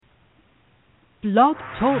Blog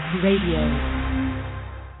Talk Radio.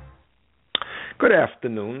 Good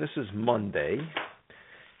afternoon. This is Monday.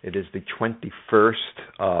 It is the 21st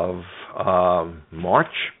of March.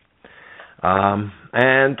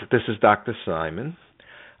 And this is Dr. Simon.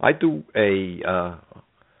 I do a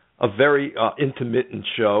very intermittent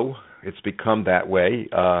show. It's become that way.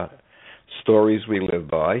 Stories we live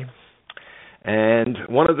by. And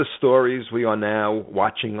one of the stories we are now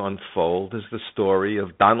watching unfold is the story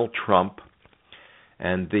of Donald Trump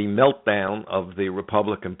and the meltdown of the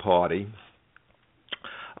Republican Party,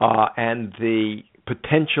 and the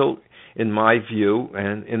potential, in my view,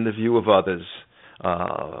 and in the view of others,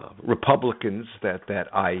 Republicans that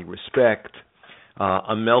I respect,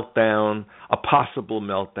 a possible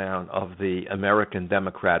meltdown of the American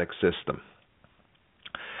democratic system.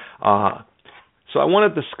 So I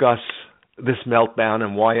want to discuss this meltdown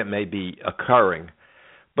and why it may be occurring.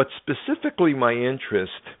 But specifically my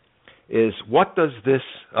interest is, what does this,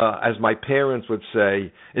 as my parents would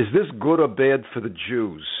say, is this good or bad for the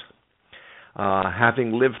Jews?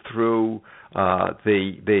 Having lived through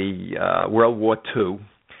the World War II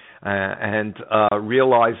and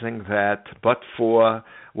realizing that but for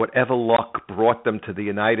whatever luck brought them to the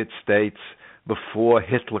United States before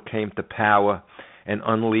Hitler came to power and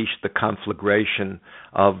unleashed the conflagration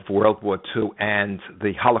of World War II and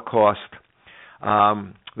the Holocaust,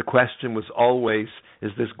 the question was always,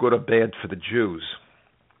 is this good or bad for the Jews?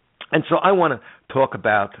 And so I want to talk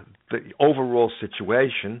about the overall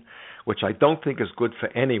situation, which I don't think is good for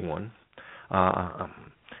anyone.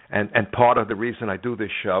 And part of the reason I do this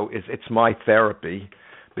show is it's my therapy,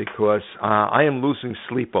 because I am losing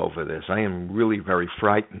sleep over this. I am really very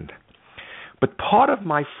frightened. But part of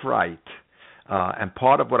my fright, and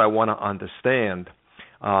part of what I want to understand,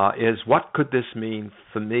 is what could this mean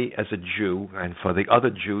for me as a Jew and for the other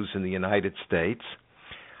Jews in the United States,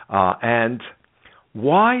 and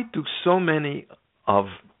why do so many of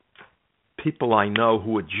people I know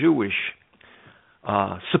who are Jewish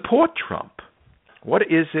support Trump? What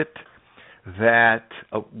is it that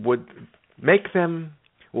would make them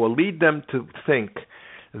or lead them to think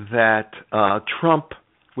that Trump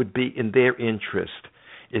would be in their interest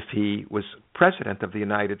if he was president of the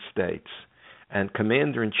United States and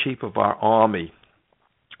commander-in-chief of our army?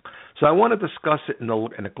 So I want to discuss it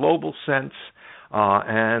in a global sense,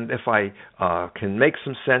 and if I can make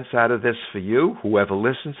some sense out of this for you, whoever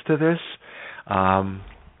listens to this,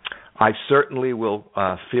 I certainly will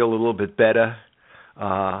feel a little bit better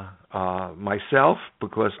myself,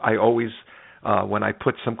 because I always, when I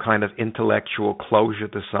put some kind of intellectual closure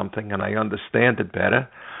to something and I understand it better,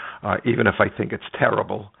 even if I think it's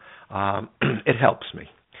terrible, it helps me.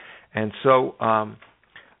 And so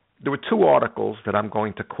there were two articles that I'm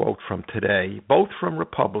going to quote from today, both from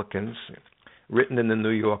Republicans, written in the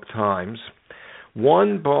New York Times.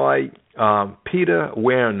 One by Peter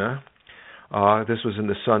Werner. This was in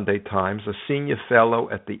the Sunday Times, a senior fellow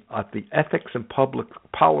at the Ethics and Public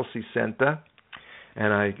Policy Center,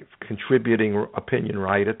 and a contributing opinion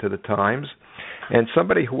writer to the Times, and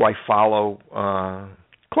somebody who I follow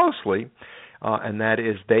closely, and that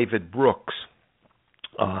is David Brooks.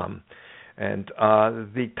 And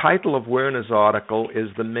the title of Werner's article is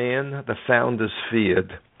 "The Man the Founders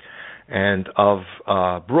Feared," and of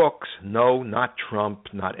Brooks, "No, not Trump,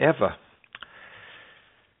 not ever."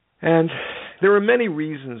 And there are many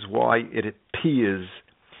reasons why it appears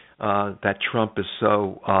that Trump is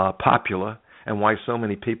so popular and why so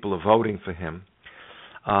many people are voting for him.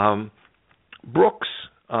 Brooks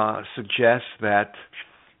suggests that,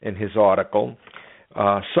 in his article,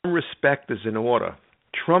 some respect is in order.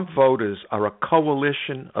 Trump voters are a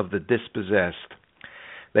coalition of the dispossessed.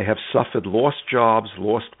 They have suffered lost jobs,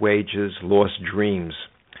 lost wages, lost dreams.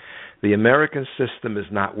 The American system is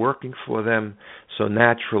not working for them, so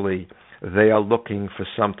naturally they are looking for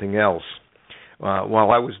something else.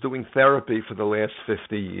 While I was doing therapy for the last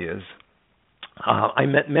 50 years, I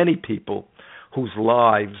met many people whose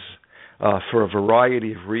lives, for a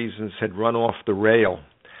variety of reasons, had run off the rail.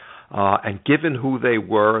 And given who they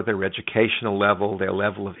were, their educational level, their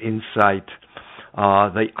level of insight,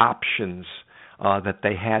 the options that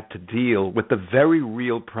they had to deal with the very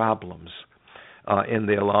real problems in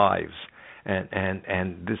their lives.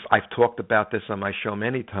 And this, I've talked about this on my show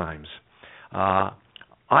many times.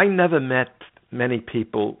 I never met many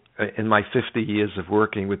people in my 50 years of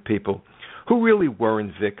working with people who really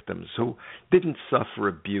weren't victims, who didn't suffer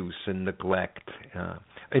abuse and neglect,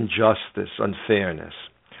 injustice, unfairness.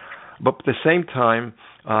 But at the same time,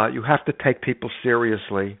 you have to take people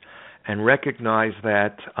seriously and recognize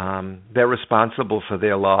that they're responsible for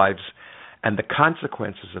their lives and the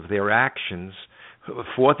consequences of their actions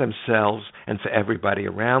for themselves and for everybody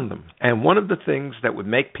around them. And one of the things that would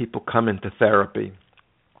make people come into therapy,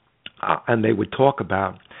 and they would talk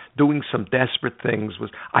about doing some desperate things,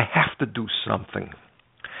 was, I have to do something.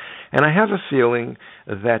 And I have a feeling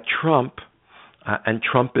that Trump and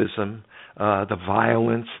Trumpism, the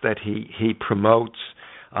violence that he promotes,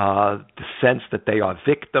 the sense that they are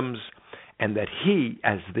victims, and that he,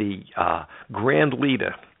 as the grand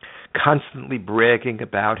leader, constantly bragging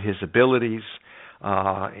about his abilities,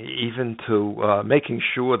 even to making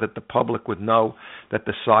sure that the public would know that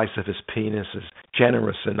the size of his penis is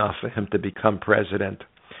generous enough for him to become president,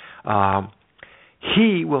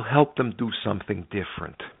 he will help them do something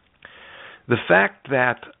different. The fact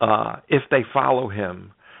that if they follow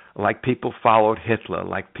him, like people followed Hitler,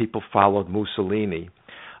 like people followed Mussolini,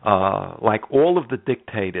 like all of the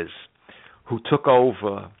dictators who took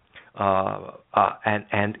over,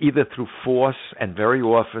 and either through force and very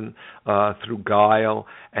often through guile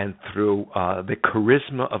and through the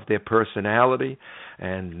charisma of their personality,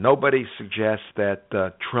 and nobody suggests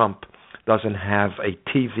that Trump doesn't have a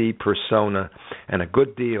TV persona and a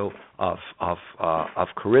good deal of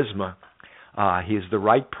charisma. He is the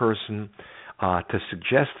right person to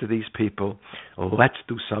suggest to these people, let's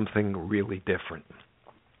do something really different.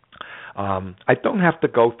 I don't have to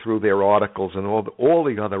go through their articles and all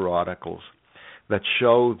the other articles that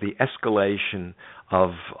show the escalation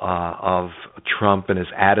of Trump and his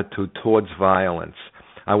attitude towards violence.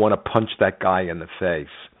 I want to punch that guy in the face.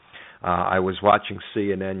 I was watching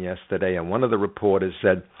CNN yesterday, and one of the reporters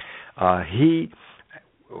said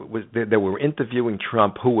they were interviewing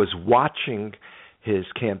Trump, who was watching his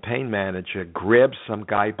campaign manager grab some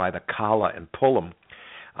guy by the collar and pull him.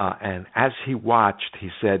 And as he watched, he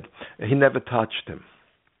said he never touched him.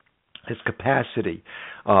 His capacity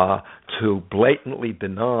to blatantly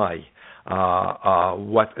deny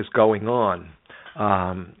what is going on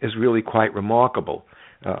is really quite remarkable.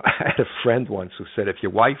 I had a friend once who said, if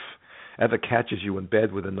your wife ever catches you in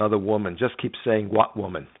bed with another woman, just keep saying, what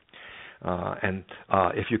woman? And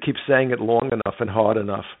if you keep saying it long enough and hard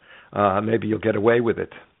enough, maybe you'll get away with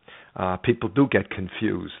it. People do get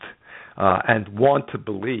confused and want to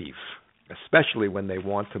believe, especially when they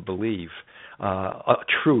want to believe a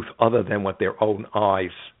truth other than what their own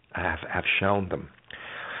eyes have shown them.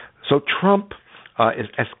 So Trump is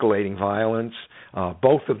escalating violence.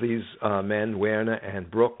 Both of these men, Werner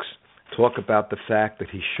and Brooks, talk about the fact that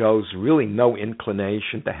he shows really no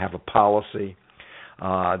inclination to have a policy,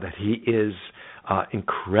 that he is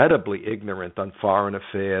incredibly ignorant on foreign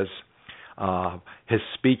affairs. His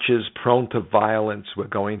speeches prone to violence, we're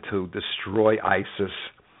going to destroy ISIS.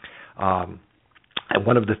 And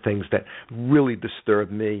one of the things that really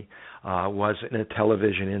disturbed me was in a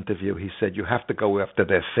television interview, he said, you have to go after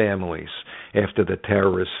their families, after the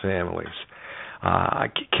terrorist families.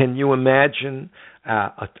 Can you imagine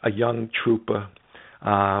a young trooper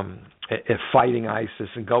fighting ISIS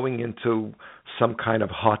and going into some kind of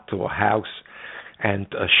hut or house and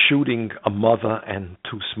shooting a mother and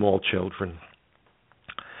two small children?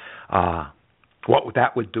 What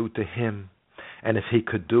that would do to him, and if he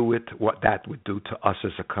could do it, what that would do to us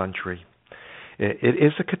as a country. It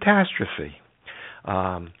is a catastrophe.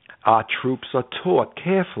 Our troops are taught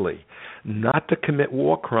carefully not to commit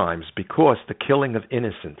war crimes because the killing of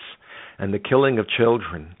innocents and the killing of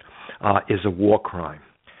children is a war crime.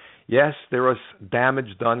 Yes, there is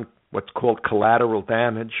damage done, what's called collateral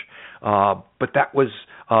damage, but that was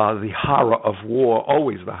the horror of war,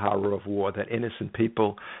 always the horror of war, that innocent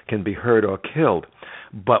people can be hurt or killed.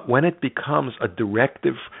 But when it becomes a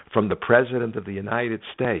directive from the President of the United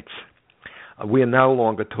States, we are no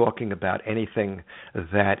longer talking about anything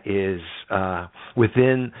that is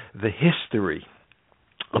within the history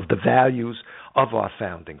of the values of our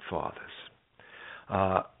founding fathers.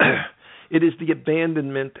 It is the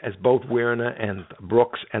abandonment, as both Werner and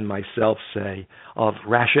Brooks and myself say, of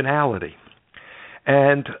rationality.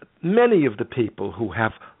 And many of the people who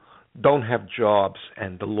don't have jobs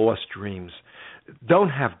and the lost dreams don't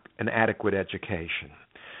have an adequate education.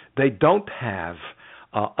 They don't have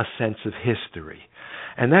a sense of history.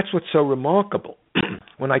 And that's what's so remarkable.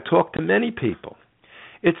 When I talk to many people,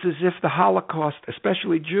 it's as if the Holocaust,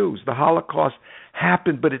 especially Jews, the Holocaust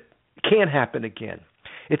happened, but it can't happen again.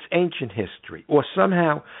 It's ancient history, or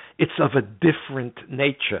somehow it's of a different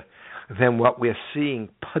nature than what we're seeing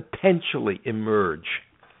potentially emerge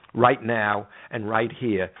right now and right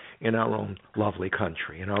here in our own lovely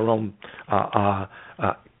country, in our own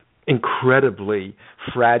incredibly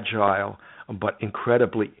fragile but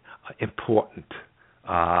incredibly important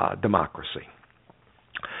democracy.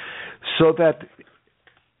 So that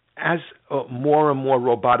as more and more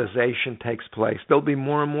robotization takes place, there'll be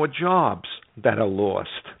more and more jobs that are lost.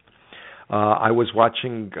 I was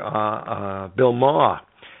watching Bill Maher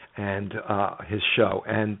and his show,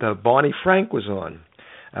 and Barney Frank was on,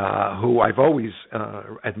 who I've always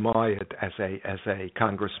admired as a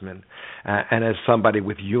congressman, and as somebody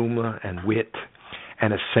with humor and wit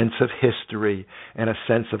and a sense of history and a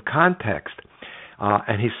sense of context.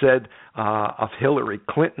 And he said of Hillary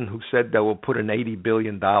Clinton, who said they will put in $80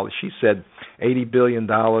 billion, she said $80 billion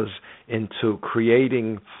into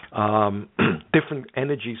creating different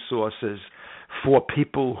energy sources for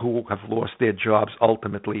people who have lost their jobs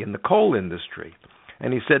ultimately in the coal industry.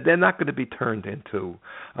 And he said they're not going to be turned into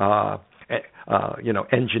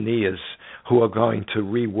engineers who are going to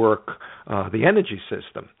rework the energy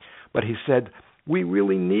system. But he said, we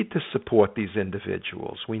really need to support these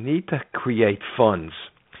individuals. We need to create funds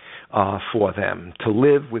for them to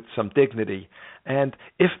live with some dignity. And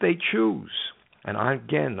if they choose, and I'm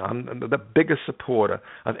the biggest supporter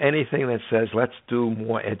of anything that says let's do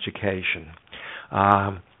more education,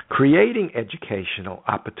 creating educational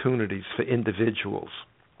opportunities for individuals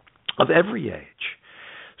of every age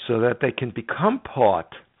so that they can become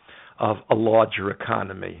part of a larger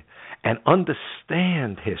economy and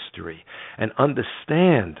understand history and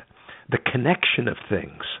understand the connection of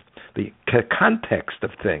things, the context of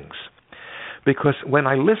things. Because when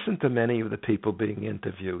I listen to many of the people being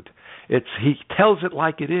interviewed, he tells it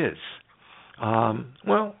like it is.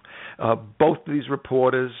 Both of these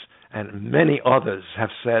reporters and many others have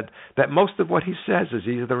said that most of what he says is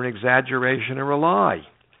either an exaggeration or a lie.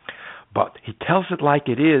 But he tells it like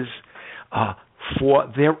it is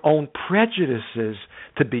for their own prejudices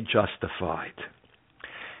to be justified.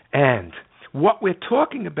 And what we're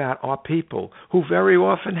talking about are people who very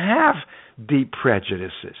often have deep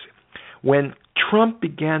prejudices. When Trump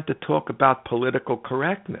began to talk about political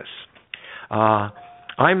correctness,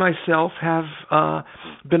 I myself have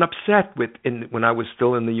been upset when I was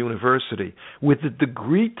still in the university with the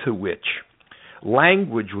degree to which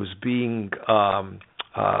language was being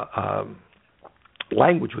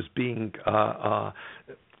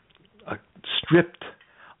stripped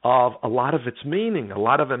of a lot of its meaning, a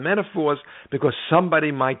lot of the metaphors, because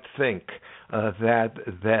somebody might think that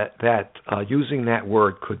using that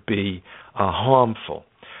word could be harmful.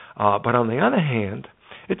 But on the other hand,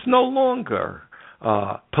 it's no longer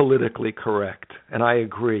politically correct, and I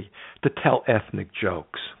agree, to tell ethnic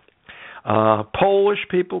jokes. Polish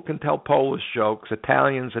people can tell Polish jokes,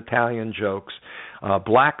 Italian jokes,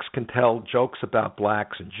 blacks can tell jokes about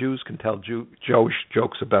blacks, and Jews can tell Jewish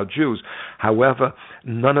jokes about Jews. However,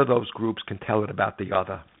 none of those groups can tell it about the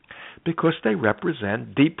other because they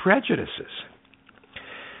represent deep prejudices.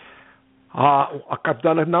 I've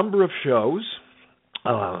done a number of shows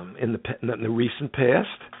in the recent past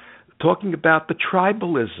talking about the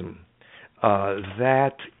tribalism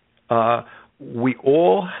that we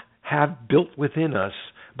all have built within us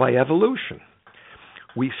by evolution.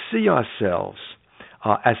 We see ourselves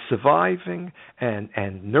as surviving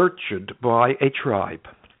and nurtured by a tribe.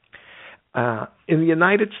 In the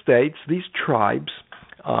United States, these tribes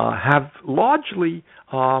have largely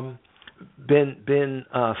been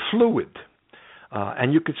fluid,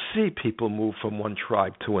 and you could see people move from one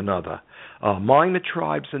tribe to another, minor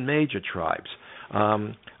tribes and major tribes.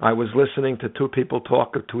 I was listening to two people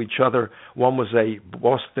talk to each other. One was a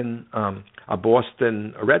Boston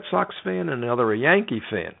Red Sox fan, and another a Yankee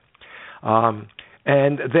fan.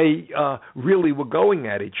 And they really were going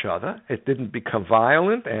at each other. It didn't become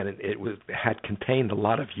violent, and it had contained a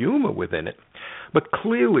lot of humor within it. But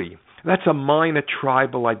clearly, that's a minor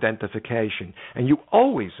tribal identification, and you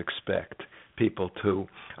always expect people to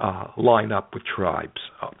line up with tribes.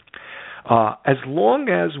 As long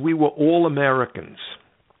as we were all Americans,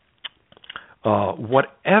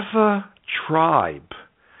 whatever tribe,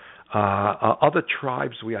 other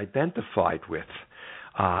tribes we identified with,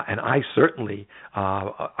 and I certainly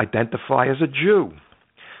identify as a Jew,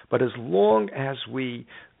 but as long as we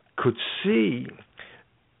could see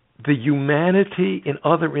the humanity in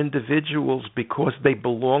other individuals because they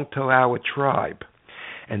belong to our tribe,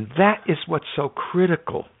 and that is what's so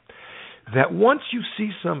critical, that once you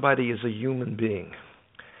see somebody as a human being,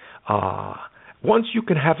 once you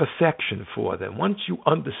can have affection for them, once you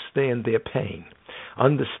understand their pain,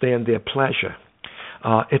 understand their pleasure,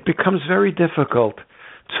 it becomes very difficult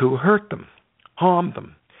to hurt them, harm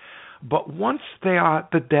them. But once they are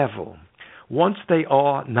the devil, once they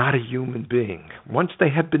are not a human being, once they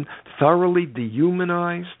have been thoroughly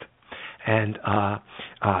dehumanized and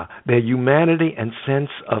their humanity and sense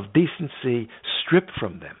of decency stripped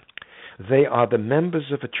from them, They are the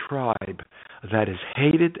members of a tribe that is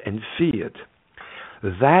hated and feared.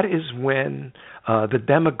 That is when the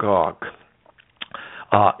demagogue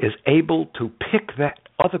is able to pick that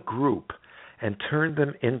other group and turn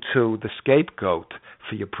them into the scapegoat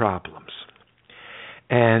for your problems.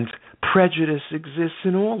 And prejudice exists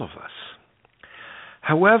in all of us.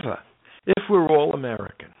 However, if we're all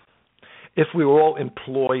American, if we're all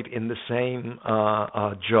employed in the same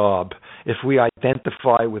job, if we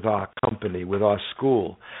identify with our company, with our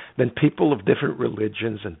school, then people of different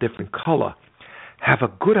religions and different color have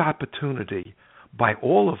a good opportunity by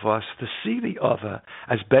all of us to see the other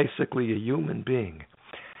as basically a human being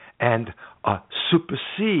and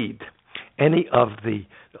supersede any of the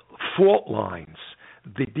fault lines,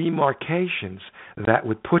 the demarcations that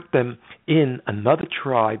would put them in another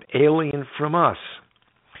tribe alien from us.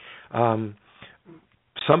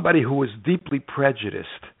 Somebody who was deeply prejudiced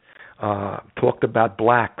talked about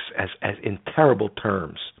blacks as in terrible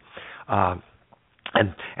terms.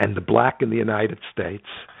 And the black in the United States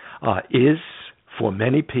is, for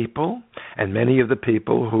many people, and many of the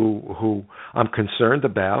people who I'm concerned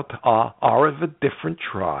about, are of a different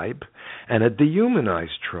tribe and a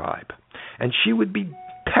dehumanized tribe. And she would be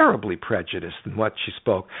terribly prejudiced in what she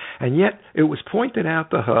spoke. And yet it was pointed out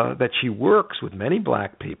to her that she works with many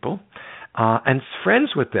black people and is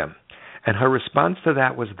friends with them. And her response to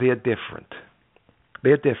that was, they're different.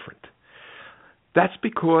 They're different. That's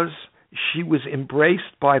because she was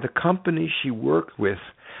embraced by the company she worked with,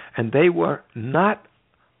 and they were not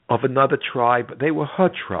of another tribe. They were her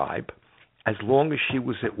tribe as long as she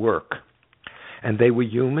was at work. And they were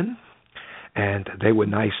human, and they were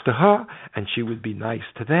nice to her, and she would be nice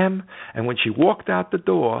to them. And when she walked out the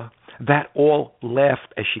door, that all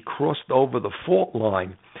left as she crossed over the fault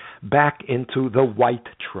line back into the white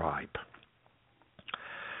tribe.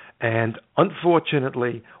 And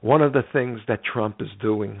unfortunately, one of the things that Trump is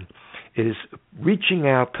doing is reaching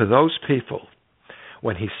out to those people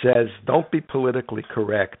when he says, don't be politically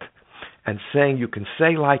correct, and saying you can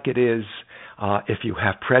say like it is if you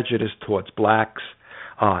have prejudice towards blacks,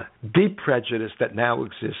 deep prejudice that now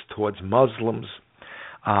exists towards Muslims,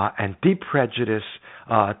 and deep prejudice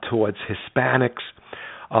towards Hispanics,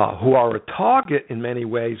 who are a target in many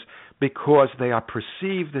ways because they are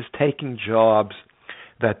perceived as taking jobs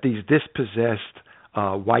that these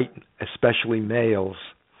dispossessed white, especially males,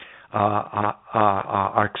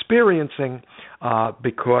 are experiencing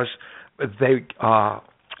because they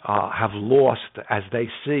have lost, as they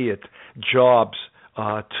see it, jobs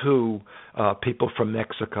to people from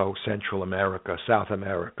Mexico, Central America, South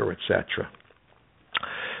America, etc.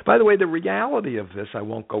 By the way, the reality of this I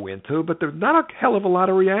won't go into, but there's not a hell of a lot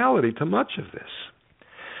of reality to much of this.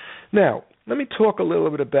 Now, let me talk a little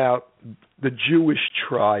bit about the Jewish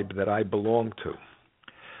tribe that I belong to.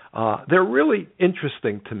 They're really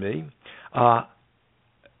interesting to me.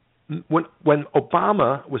 When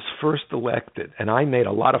Obama was first elected, and I made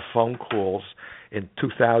a lot of phone calls in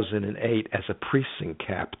 2008 as a precinct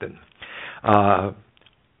captain,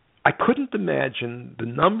 I couldn't imagine the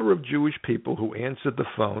number of Jewish people who answered the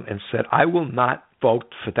phone and said, I will not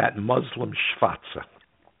vote for that Muslim schwarzer.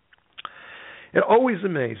 It always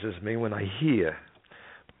amazes me when I hear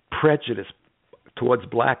prejudice towards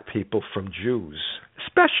black people from Jews,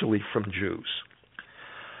 especially from Jews.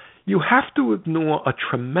 You have to ignore a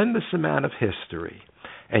tremendous amount of history,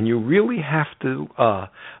 and you really have to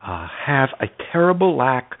have a terrible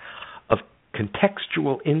lack of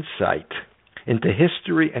contextual insight into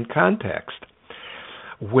history and context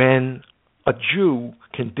when a Jew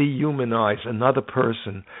can dehumanize another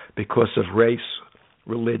person because of race,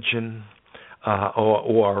 religion,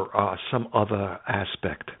 or some other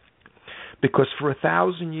aspect. Because for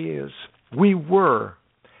 1,000 years, we were,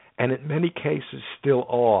 and in many cases still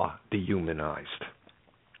are, dehumanized.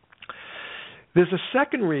 There's a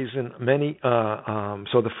second reason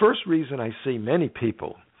so the first reason I see many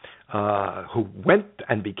people who went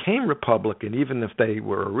and became Republican, even if they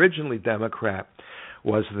were originally Democrat,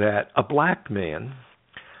 was that a black man,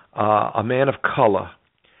 a man of color,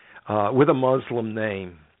 with a Muslim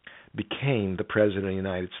name, became the President of the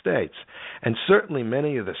United States. And certainly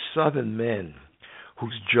many of the Southern men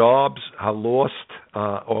whose jobs are lost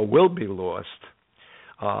or will be lost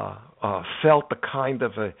felt the kind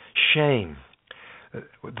of a shame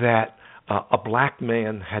that a black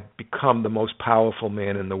man had become the most powerful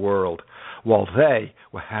man in the world, while they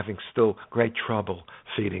were having still great trouble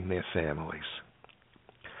feeding their families.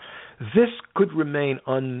 This could remain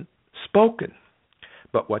unspoken,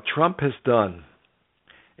 but what Trump has done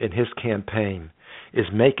in his campaign is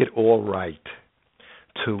make it all right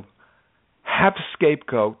to have a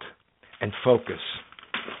scapegoat and focus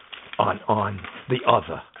on the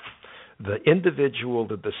other, the individual,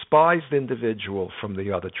 the despised individual from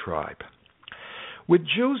the other tribe. With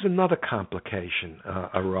Jews, another complication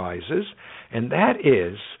arises, and that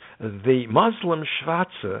is the Muslim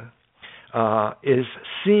Schwarze is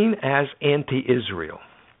seen as anti-Israel.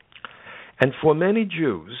 And for many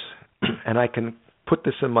Jews, and I can put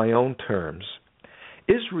this in my own terms,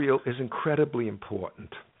 Israel is incredibly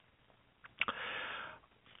important.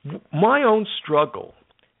 My own struggle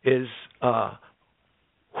is,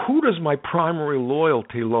 who does my primary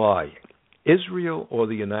loyalty lie, Israel or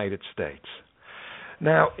the United States?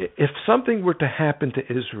 Now, if something were to happen to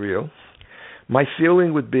Israel, my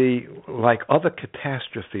feeling would be like other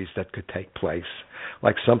catastrophes that could take place,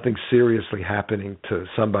 like something seriously happening to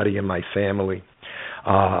somebody in my family,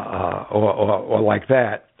 or like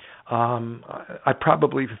that. I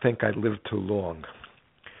probably think I'd live too long.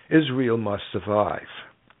 Israel must survive.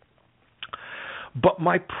 But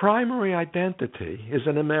my primary identity is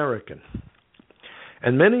an American.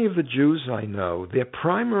 And many of the Jews I know, their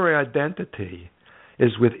primary identity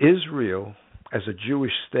is with Israel as a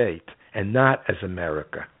Jewish state and not as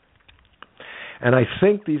America. And I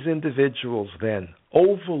think these individuals then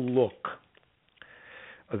overlook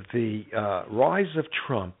the rise of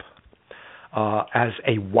Trump as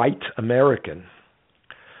a white American,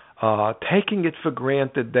 taking it for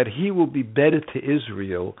granted that he will be better to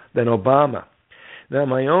Israel than Obama. Now,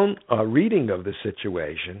 my own reading of the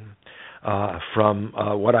situation, from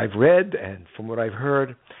what I've read and from what I've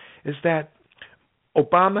heard, is that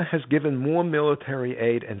Obama has given more military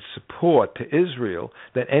aid and support to Israel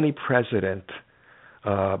than any president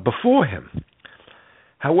before him.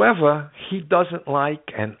 However, he doesn't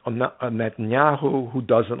like, and Netanyahu, who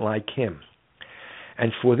doesn't like him.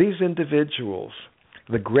 And for these individuals,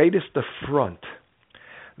 the greatest affront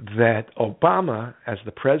that Obama, as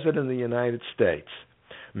the President of the United States,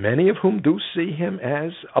 many of whom do see him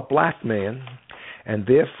as a black man, and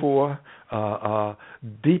therefore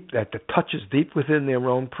that touches deep within their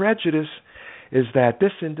own prejudice, is that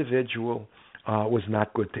this individual was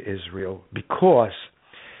not good to Israel because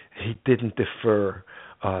he didn't defer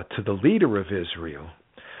to the leader of Israel,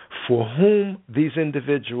 for whom these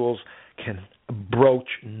individuals can broach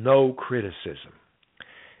no criticism.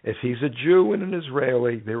 If he's a Jew and an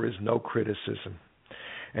Israeli, there is no criticism.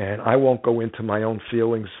 And I won't go into my own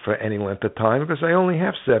feelings for any length of time because I only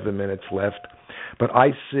have 7 minutes left. But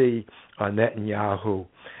I see Netanyahu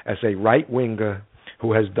as a right-winger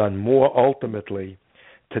who has done more ultimately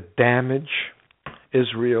to damage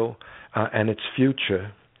Israel and its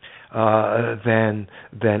future than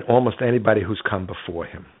almost anybody who's come before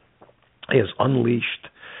him. He has unleashed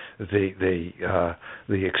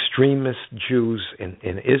the extremist Jews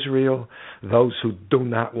in Israel, those who do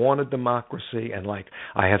not want a democracy, and like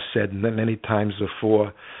I have said many times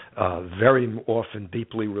before, very often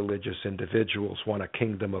deeply religious individuals want a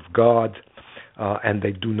kingdom of God, and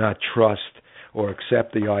they do not trust or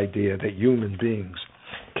accept the idea that human beings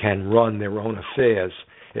can run their own affairs.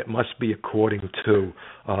 It must be according to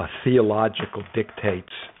theological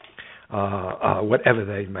dictates, whatever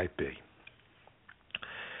they might be.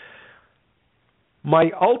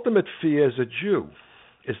 My ultimate fear as a Jew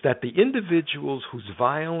is that the individuals whose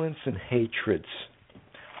violence and hatreds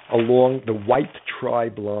along the white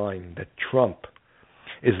tribe line that Trump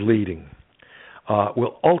is leading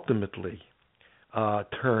will ultimately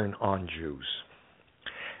turn on Jews.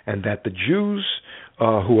 And that the Jews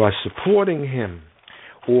who are supporting him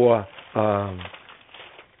or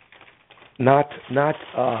not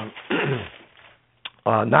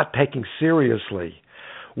taking seriously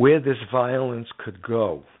where this violence could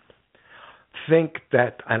go, think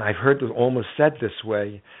that, and I've heard it almost said this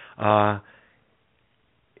way,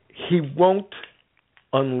 he won't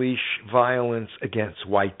unleash violence against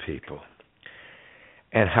white people.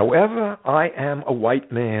 And however I am a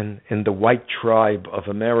white man in the white tribe of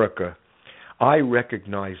America, I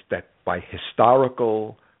recognize that by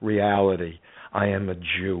historical reality, I am a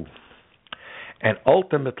Jew. And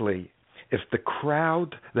ultimately, if the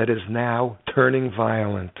crowd that is now turning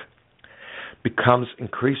violent becomes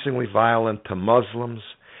increasingly violent to Muslims,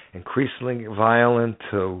 increasingly violent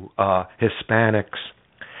to Hispanics,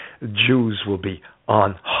 Jews will be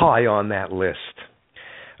high on that list.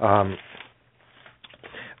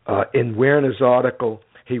 In Werner's article,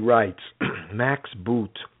 he writes, Max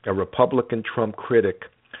Boot, a Republican Trump critic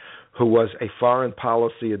who was a foreign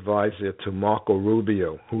policy advisor to Marco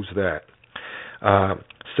Rubio, who's that,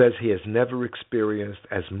 says he has never experienced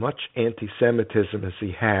as much anti-Semitism as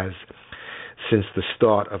he has since the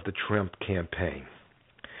start of the Trump campaign.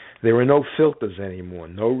 There are no filters anymore,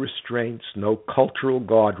 no restraints, no cultural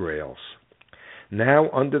guardrails. Now,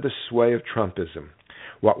 under the sway of Trumpism,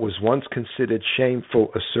 what was once considered shameful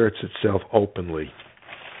asserts itself openly.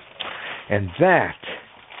 And that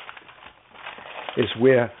is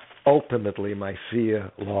where ultimately my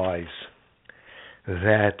fear lies,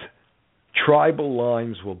 that tribal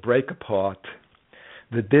lines will break apart,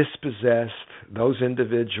 the dispossessed, those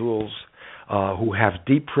individuals who have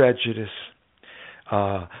deep prejudice,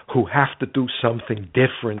 who have to do something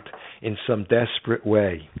different in some desperate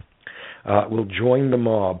way, will join the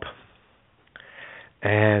mob.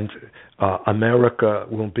 And America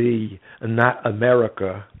will be not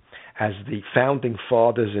America as the founding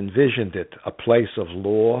fathers envisioned it, a place of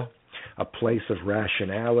law, a place of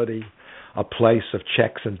rationality, a place of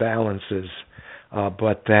checks and balances,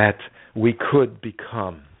 but that we could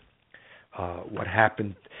become what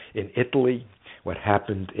happened in Italy, what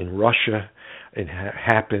happened in Russia, it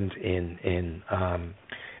happened in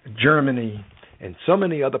Germany, and so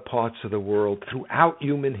many other parts of the world throughout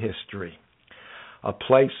human history. A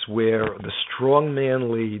place where the strong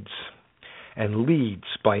man leads, and leads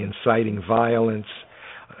by inciting violence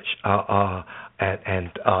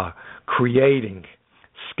and creating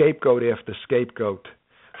scapegoat after scapegoat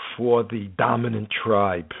for the dominant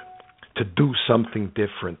tribe to do something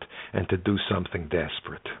different and to do something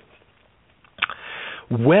desperate.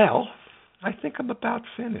 Well, I think I'm about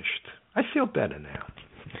finished. I feel better now.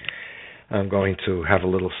 I'm going to have a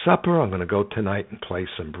little supper. I'm going to go tonight and play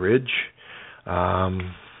some bridge.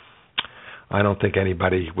 I don't think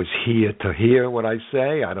anybody was here to hear what I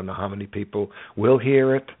say. I don't know how many people will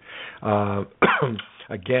hear it.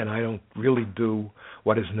 Again, I don't really do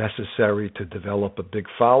what is necessary to develop a big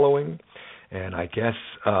following. And I guess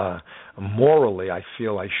morally I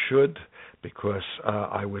feel I should, because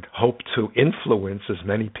I would hope to influence as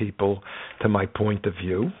many people to my point of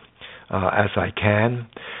view as I can.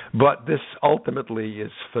 But this ultimately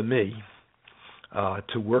is for me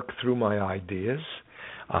to work through my ideas,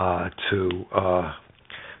 to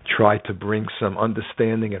try to bring some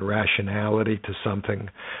understanding and rationality to something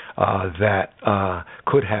that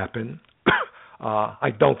could happen. I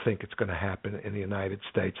don't think it's going to happen in the United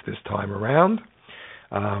States this time around.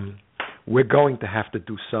 We're going to have to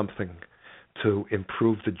do something to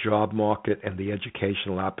improve the job market and the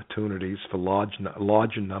educational opportunities for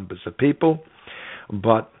larger numbers of people.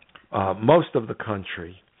 But most of the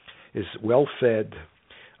country is well-fed,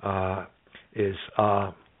 is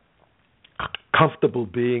comfortable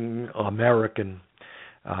being American.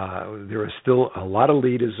 There are still a lot of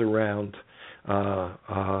leaders around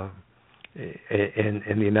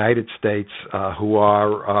in the United States who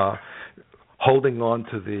are holding on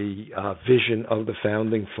to the vision of the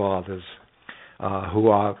founding fathers, who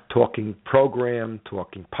are talking program,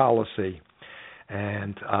 talking policy,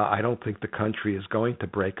 and I don't think the country is going to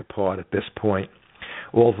break apart at this point.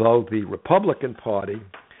 Although the Republican Party,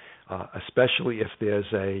 especially if there's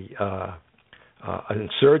an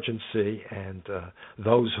insurgency and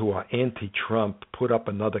those who are anti-Trump put up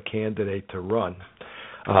another candidate to run,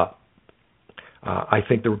 I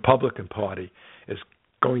think the Republican Party is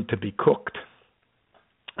going to be cooked.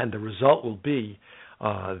 And the result will be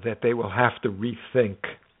that they will have to rethink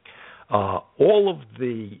all of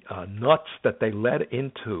the nuts that they let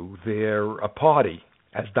into their party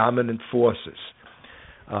as dominant forces.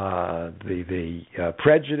 The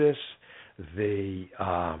prejudice, the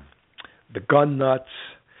gun nuts,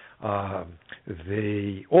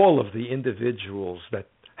 all of the individuals that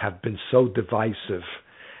have been so divisive.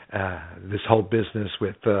 This whole business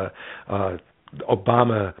with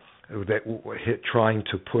Obama trying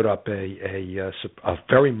to put up a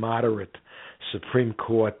very moderate Supreme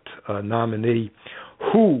Court nominee,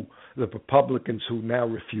 who the Republicans who now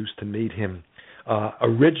refuse to meet him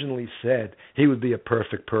originally said he would be a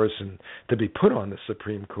perfect person to be put on the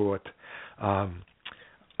Supreme Court.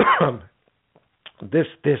 This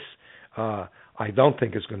I don't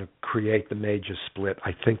think is going to create the major split.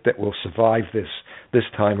 I think that we'll survive this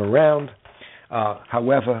time around.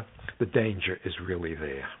 However, the danger is really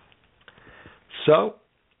there. So,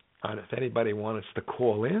 if anybody wants to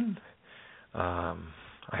call in, I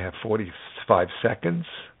have 45 seconds.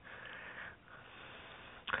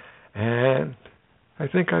 And I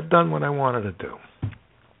think I've done what I wanted to do.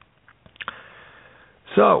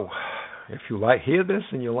 So, if you hear this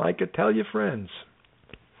and you like it, tell your friends.